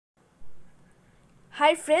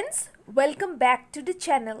Hi friends, welcome back to the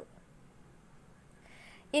channel.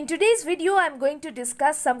 In today's video, I am going to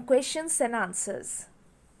discuss some questions and answers.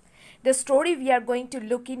 The story we are going to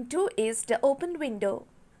look into is The Open Window.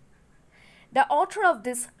 The author of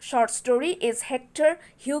this short story is Hector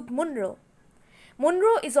Hugh Munro.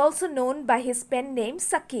 Munro is also known by his pen name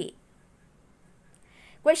Saki.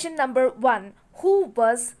 Question number 1. Who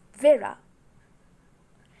was Vera?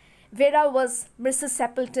 Vera was Mrs.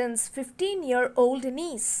 Appleton's 15-year-old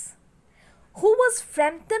niece. Who was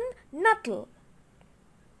Fenton Nuttall?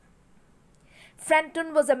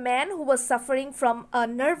 Fenton was a man who was suffering from a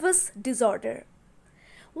nervous disorder.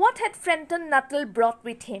 What had Fenton Nuttall brought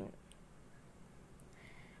with him?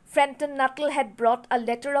 Fenton Nuttall had brought a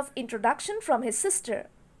letter of introduction from his sister.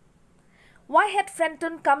 Why had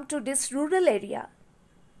Fenton come to this rural area?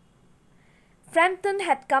 Fenton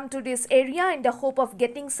had come to this area in the hope of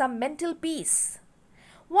getting some mental peace.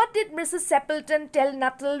 What did Mrs. Appleton tell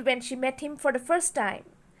Nuttall when she met him for the first time?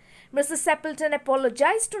 Mrs. Appleton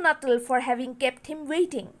apologized to Nuttall for having kept him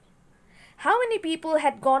waiting. How many people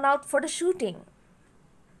had gone out for the shooting?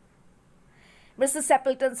 Mrs.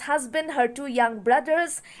 Appleton's husband, her two young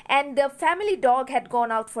brothers, and the family dog had gone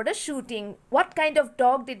out for the shooting. What kind of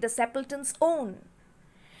dog did the Appletons own?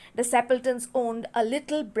 The Appletons owned a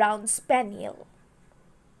little brown spaniel.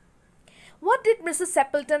 What did Mrs.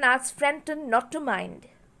 Appleton ask Fenton not to mind?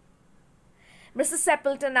 Mrs.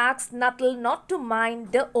 Appleton asked Nuttall not to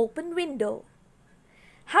mind the open window.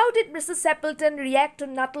 How did Mrs. Appleton react to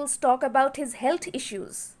Nuttall's talk about his health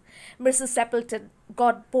issues? Mrs. Appleton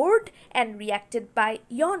got bored and reacted by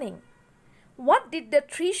yawning. What did the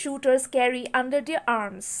three shooters carry under their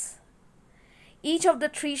arms? Each of the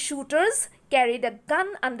three shooters carried a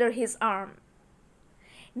gun under his arm.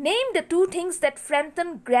 Name the two things that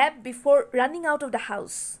Fenton grabbed before running out of the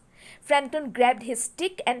house. Fenton grabbed his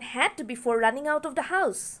stick and hat before running out of the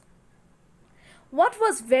house. What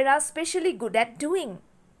was Vera specially good at doing?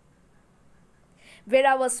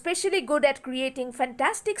 Vera was specially good at creating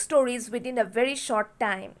fantastic stories within a very short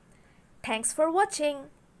time. Thanks for watching.